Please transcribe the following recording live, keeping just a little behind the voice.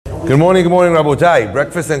Good morning, Rabotai.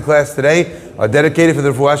 Breakfast and class today are dedicated for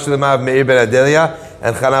the Refuah Shlema of Meir ben Adelia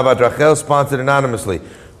and Chana bat Rachel, sponsored anonymously.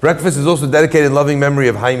 Breakfast is also dedicated in loving memory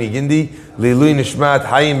of Haimi Gindi, Lilui Nishmat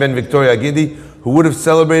Haim ben Victoria Gindi, who would have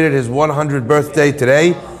celebrated his 100th birthday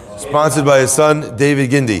today, sponsored by his son,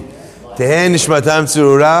 David Gindi. Tehen Nishmatam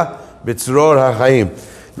Tzurura, B'tzuror HaChaim.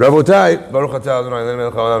 Rabotai, Baruch Atah Adonai,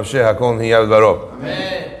 Melech HaOlam Sheh HaKol Niyav Dvaro.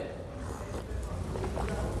 Amen.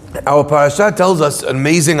 Our parasha tells us an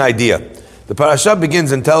amazing idea. The parasha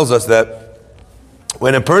begins and tells us that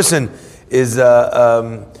when a person is,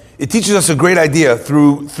 it teaches us a great idea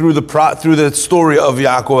through the story of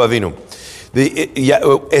Yaakov Avinu.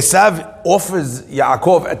 Esav offers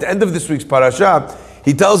Yaakov at the end of this week's parasha.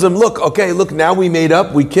 He tells him, "Look, now we made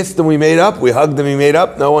up. We kissed and we made up. We hugged and we made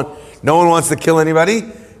up. No one wants to kill anybody.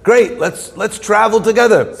 Great. Let's travel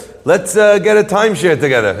together. Let's get a timeshare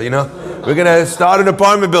together. You know." We're going to start an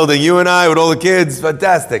apartment building, you and I, with all the kids.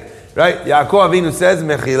 Fantastic. Right? Yaakov Avinu says,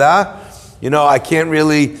 Mechila, I can't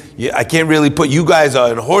really put you guys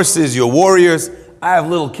on horses, you're warriors. I have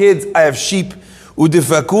little kids, I have sheep. You push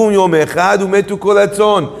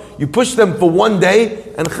them for one day,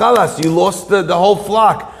 and chalas, you lost the whole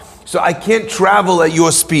flock. So I can't travel at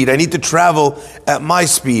your speed. I need to travel at my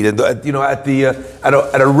speed, and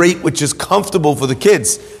at a rate which is comfortable for the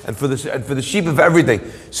kids and for the sheep of everything.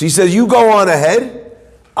 So he says, "You go on ahead.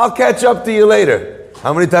 I'll catch up to you later."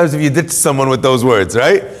 How many times have you ditched someone with those words,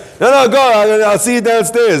 right? No, go. I'll see you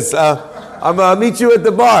downstairs. I'll meet you at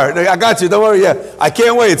the bar. I got you. Don't worry. Yeah, I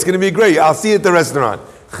can't wait. It's going to be great. I'll see you at the restaurant.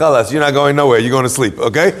 Chalas, you're not going nowhere. You're going to sleep.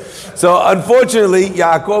 Okay. So unfortunately,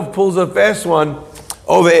 Yaakov pulls a fast one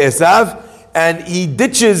over Esav, and he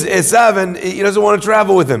ditches Esav, and he doesn't want to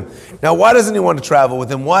travel with him. Now, why doesn't he want to travel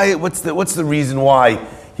with him? Why? What's the reason why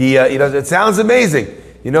he does? It sounds amazing.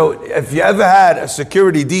 If you ever had a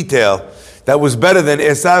security detail that was better than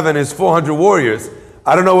Esav and his 400 warriors,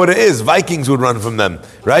 I don't know what it is. Vikings would run from them,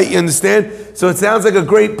 right? You understand? So it sounds like a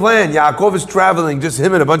great plan. Yaakov is traveling, just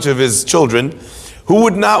him and a bunch of his children. Who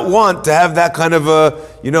would not want to have that kind of a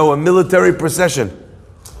military procession?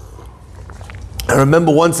 I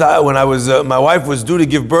remember once when I was my wife was due to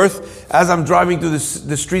give birth. As I'm driving through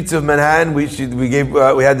the streets of Manhattan, we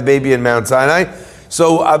had the baby in Mount Sinai.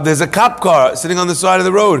 So there's a cop car sitting on the side of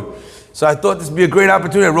the road. So I thought this would be a great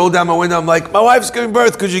opportunity. I rolled down my window. I'm like, "My wife's giving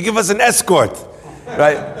birth. Could you give us an escort?"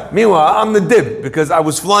 Right? Meanwhile, I'm the dib because I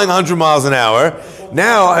was flying 100 miles an hour.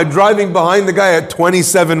 Now I'm driving behind the guy at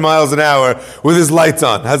 27 miles an hour with his lights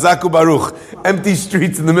on. Hazaku Baruch. Empty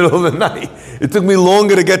streets in the middle of the night. It took me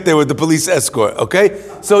longer to get there with the police escort. Okay?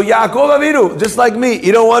 So Yaakov Avinu, just like me,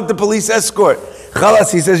 you don't want the police escort.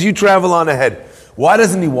 Chalas, he says, you travel on ahead. Why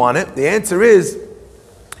doesn't he want it? The answer is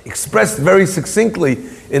expressed very succinctly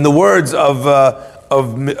in the words of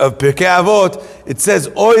Pirkei Avot. It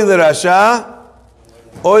says, Oy l'rasha,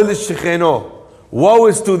 oy l'shecheno. Woe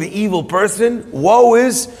is to the evil person. Woe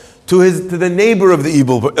is to the neighbor of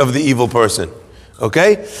the evil person.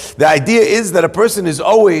 Okay, the idea is that a person is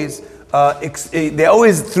always they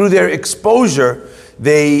always through their exposure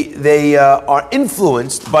they are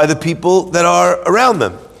influenced by the people that are around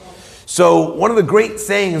them. So one of the great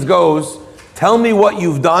sayings goes, "Tell me what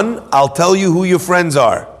you've done, I'll tell you who your friends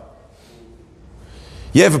are."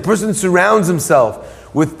 Yeah, if a person surrounds himself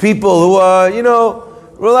with people who are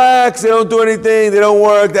relax, they don't do anything, they don't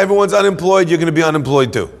work, everyone's unemployed, you're going to be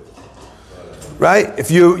unemployed too. Right?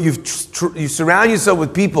 If you surround yourself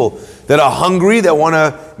with people that are hungry, that want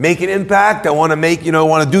to make an impact, that want to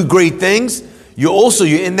want to do great things, you're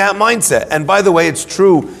in that mindset. And by the way, it's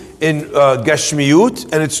true in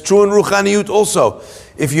Gashmiyut and it's true in Ruchaniyut also.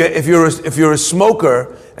 If you're a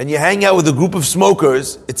smoker and you hang out with a group of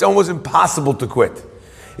smokers, it's almost impossible to quit.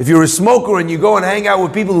 If you're a smoker and you go and hang out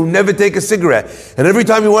with people who never take a cigarette, and every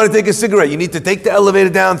time you want to take a cigarette, you need to take the elevator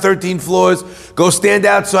down 13 floors, go stand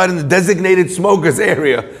outside in the designated smokers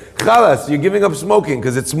area. Chalas, you're giving up smoking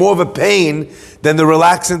because it's more of a pain than the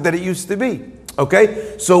relaxant that it used to be.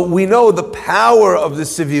 Okay? So we know the power of the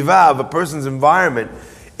sivivah, of a person's environment,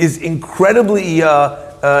 is incredibly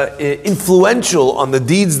influential on the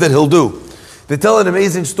deeds that he'll do. They tell an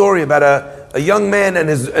amazing story about a young man and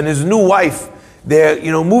his new wife. They're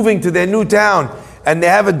moving to their new town, and they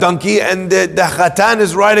have a donkey, and the chatan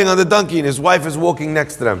is riding on the donkey, and his wife is walking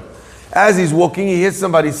next to them. As he's walking, he hears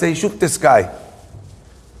somebody say, "Shoot this guy.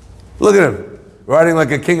 Look at him, riding like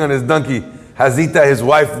a king on his donkey. Hazita, his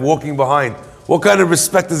wife, walking behind. What kind of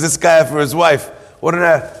respect does this guy have for his wife? What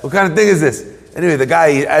kind of thing is this?" Anyway, the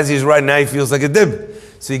guy, as he's riding now, he feels like a dib.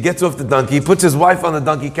 So he gets off the donkey, he puts his wife on the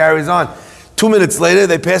donkey, carries on. 2 minutes later,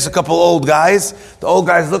 they pass a couple old guys. The old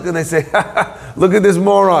guys look and they say, "Look at this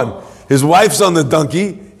moron. His wife's on the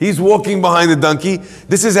donkey. He's walking behind the donkey.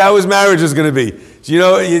 This is how his marriage is going to be. You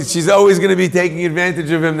know, she's always going to be taking advantage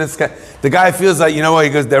of him. This guy, the guy feels like, you know what?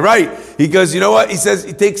 He goes, they're right. He goes, you know what? He says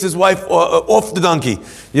he takes his wife off the donkey.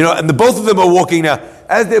 You know, and the both of them are walking now.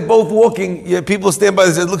 As they're both walking, people stand by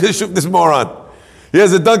and say, look at this moron. He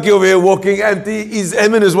has a donkey over here walking empty.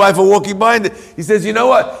 Him and his wife are walking behind it. He says, you know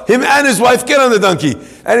what? Him and his wife get on the donkey.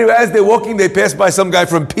 Anyway, as they're walking, they pass by some guy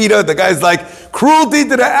from PETA. The guy's like, cruelty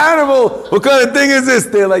to the animal. What kind of thing is this?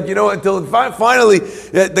 They're like, you know, until finally,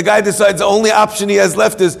 the guy decides the only option he has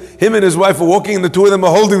left is him and his wife are walking and the two of them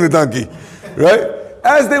are holding the donkey. Right?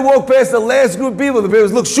 As they walk past the last group of people, the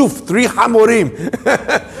parents look, shuf, 3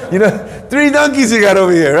 hamorim. You know, 3 donkeys you got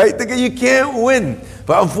over here, right? You can't win.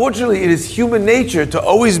 But unfortunately, it is human nature to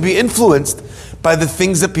always be influenced by the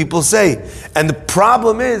things that people say. And the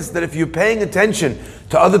problem is that if you're paying attention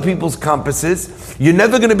to other people's compasses, you're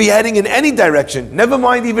never going to be heading in any direction, never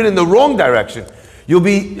mind even in the wrong direction. You'll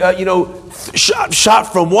be,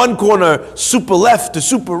 shot from one corner, super left to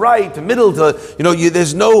super right to middle to,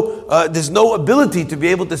 there's no ability to be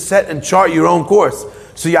able to set and chart your own course.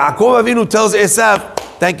 So Yaakov Avinu tells Esav,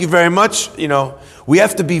 thank you very much, we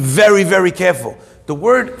have to be very, very careful. The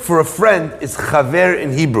word for a friend is chaver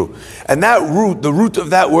in Hebrew. And the root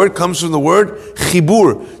of that word comes from the word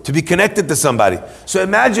chibur, to be connected to somebody. So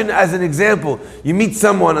imagine, as an example, you meet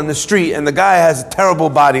someone on the street and the guy has a terrible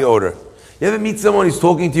body odor. You ever meet someone, he's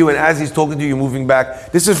talking to you, and as he's talking to you, you're moving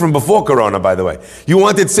back? This is from before Corona, by the way. You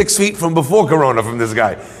wanted 6 feet from before Corona from this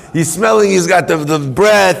guy. He's smelling, he's got the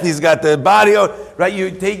breath, he's got the body odor, right?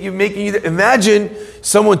 Imagine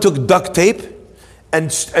someone took duct tape and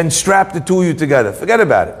strap the two of you together. Forget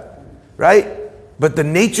about it, right? But the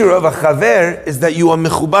nature of a chaver is that you are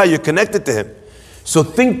mechuba, you're connected to him. So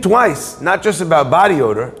think twice, not just about body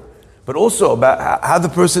odor, but also about how the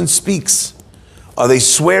person speaks. Are they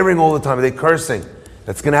swearing all the time? Are they cursing?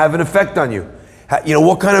 That's going to have an effect on you.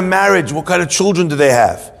 What kind of marriage, what kind of children do they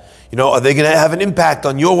have? Are they going to have an impact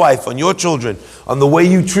on your wife, on your children, on the way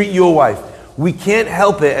you treat your wife? We can't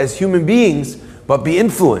help it as human beings, but be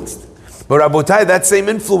influenced. But Rabotai, that same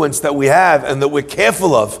influence that we have and that we're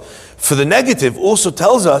careful of for the negative also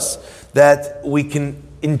tells us that we can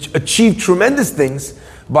achieve tremendous things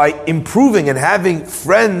by improving and having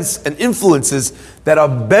friends and influences that are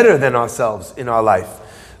better than ourselves in our life.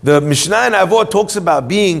 The Mishnah in Avot talks about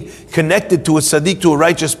being connected to a tzaddik, to a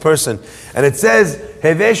righteous person. And it says,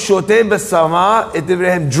 Heveh shoteh b'sama et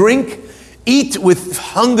devrehem, drink, eat with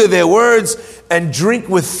hunger their words, and drink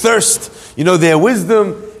with thirst, their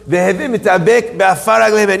wisdom.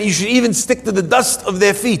 And you should even stick to the dust of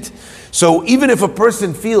their feet. So even if a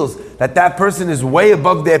person feels that person is way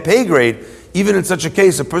above their pay grade, even in such a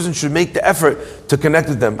case, a person should make the effort to connect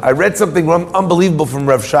with them. I read something unbelievable from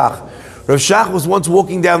Rav Shach. Rav Shach was once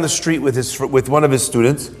walking down the street with one of his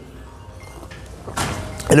students,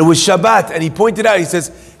 and it was Shabbat, and he pointed out, he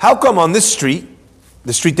says, how come on this street,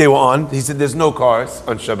 the street they were on, he said there's no cars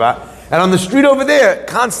on Shabbat, and on the street over there,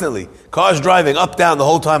 constantly, cars driving up, down the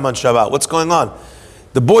whole time on Shabbat. What's going on?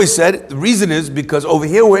 The boy said, the reason is because over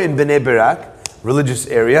here we're in Bnei Barak, religious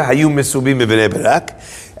area, Hayu Mesubim Bnei Barak,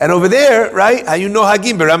 and over there, right, Hayu No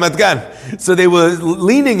Hagim B'Ramat Gan. So they were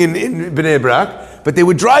leaning in Bnei Barak, but they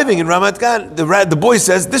were driving in Ramat Gan. The boy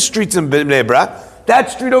says, this street's in Bnei Barak,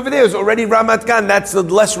 that street over there is already Ramat Gan, that's a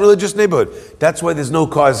less religious neighborhood. That's why there's no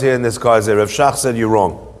cars here and there's cars there. Rav Shach said, you're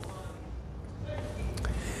wrong.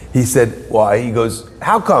 He said, why? He goes,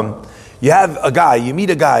 how come? You meet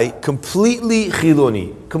a guy completely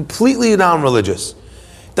chiloni, completely non-religious.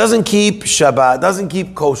 Doesn't keep Shabbat, doesn't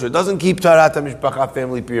keep kosher, doesn't keep Tarat HaMishpacha,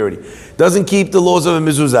 family purity, doesn't keep the laws of a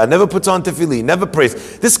mezuzah, never puts on tefillin, never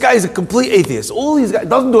prays. This guy is a complete atheist. All these guys,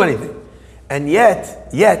 doesn't do anything. And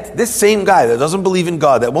yet, this same guy that doesn't believe in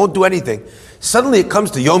God, that won't do anything, suddenly it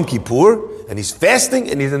comes to Yom Kippur, and he's fasting,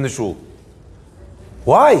 and he's in the shul.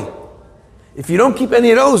 Why? If you don't keep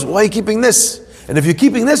any of those, why are you keeping this? And if you're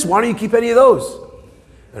keeping this, why don't you keep any of those?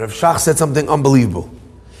 And Rav Shach said something unbelievable.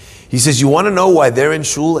 He says, you want to know why they're in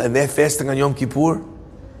shul and they're fasting on Yom Kippur?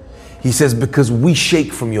 He says, because we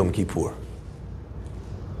shake from Yom Kippur.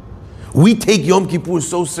 We take Yom Kippur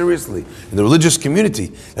so seriously in the religious community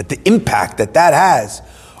that the impact that has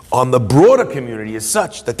on the broader community is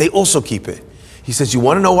such that they also keep it. He says, you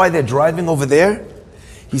want to know why they're driving over there?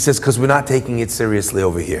 He says, because we're not taking it seriously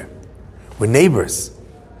over here. We're neighbors.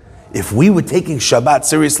 If we were taking Shabbat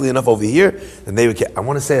seriously enough over here, then they would care. I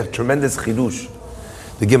want to say a tremendous chidush.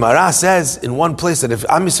 The Gemara says in one place that if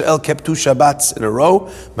Am Yisrael kept 2 Shabbats in a row,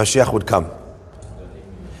 Mashiach would come.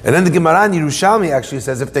 And then the Gemara in Yerushalmi actually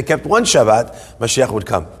says if they kept 1 Shabbat, Mashiach would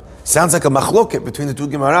come. Sounds like a machloket between the 2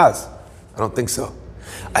 Gemaras. I don't think so.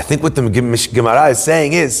 I think what the Gemara is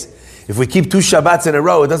saying is, if we keep 2 Shabbats in a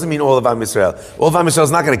row, it doesn't mean all of Am Yisrael. All of Am Yisrael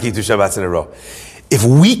is not going to keep 2 Shabbats in a row. If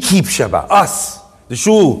we keep Shabbat, us, the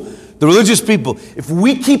shul, the religious people, if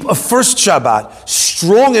we keep a first Shabbat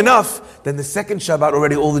strong enough, then the second Shabbat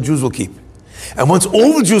already all the Jews will keep. And once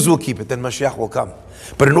all the Jews will keep it, then Mashiach will come.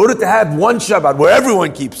 But in order to have one Shabbat where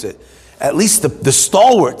everyone keeps it, at least the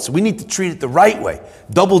stalwarts, we need to treat it the right way.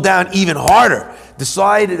 Double down even harder.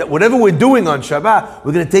 Decide that whatever we're doing on Shabbat,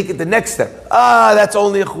 we're going to take it the next step. That's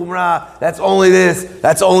only a chumrah, that's only this,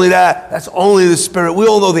 that's only that, that's only the spirit. We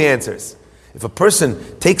all know the answers. If a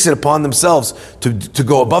person takes it upon themselves to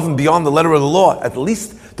go above and beyond the letter of the law, at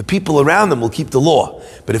least the people around them will keep the law.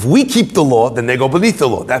 But if we keep the law, then they go beneath the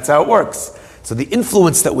law. That's how it works. So the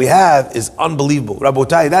influence that we have is unbelievable.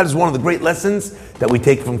 Rabotai, that is one of the great lessons that we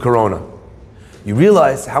take from Corona. You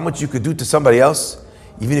realize how much you could do to somebody else,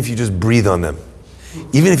 even if you just breathe on them.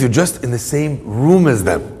 Even if you're just in the same room as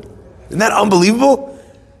them. Isn't that unbelievable?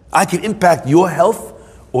 I can impact your health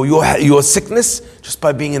or your sickness just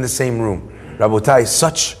by being in the same room. Rabotai,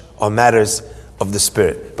 such are matters of the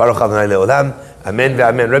spirit. Baruch Adonai Le'olam. Amen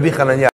ve'amen. Rabbi Chananya.